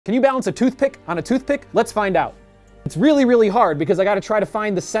Can you balance a toothpick on a toothpick? Let's find out. It's really, really hard because I gotta try to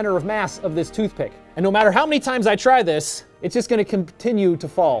find the center of mass of this toothpick. And no matter how many times I try this, it's just gonna continue to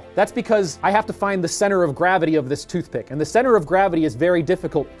fall. That's because I have to find the center of gravity of this toothpick. And the center of gravity is very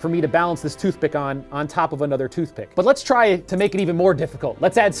difficult for me to balance this toothpick on top of another toothpick. But let's try to make it even more difficult.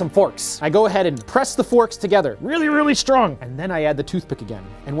 Let's add some forks. I go ahead and press the forks together really, really strong. And then I add the toothpick again.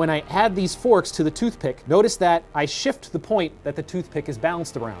 And when I add these forks to the toothpick, notice that I shift the point that the toothpick is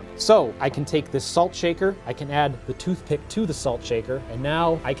balanced around. So I can take this salt shaker, I can add the toothpick to the salt shaker, and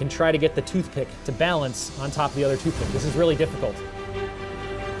now I can try to get the toothpick to balance on top of the other toothpick. This is really difficult.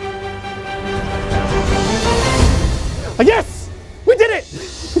 Yes! We did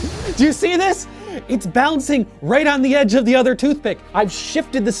it! Do you see this? It's bouncing right on the edge of the other toothpick. I've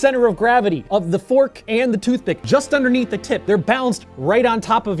shifted the center of gravity of the fork and the toothpick just underneath the tip. They're balanced right on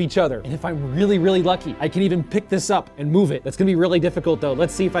top of each other. And if I'm really, really lucky, I can even pick this up and move it. That's gonna be really difficult though.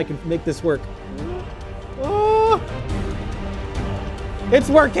 Let's see if I can make this work. Oh! It's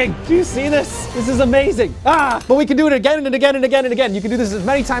working. Do you see this? This is amazing. But we can do it again and again and again and again. You can do this as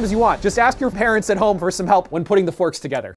many times as you want. Just ask your parents at home for some help when putting the forks together.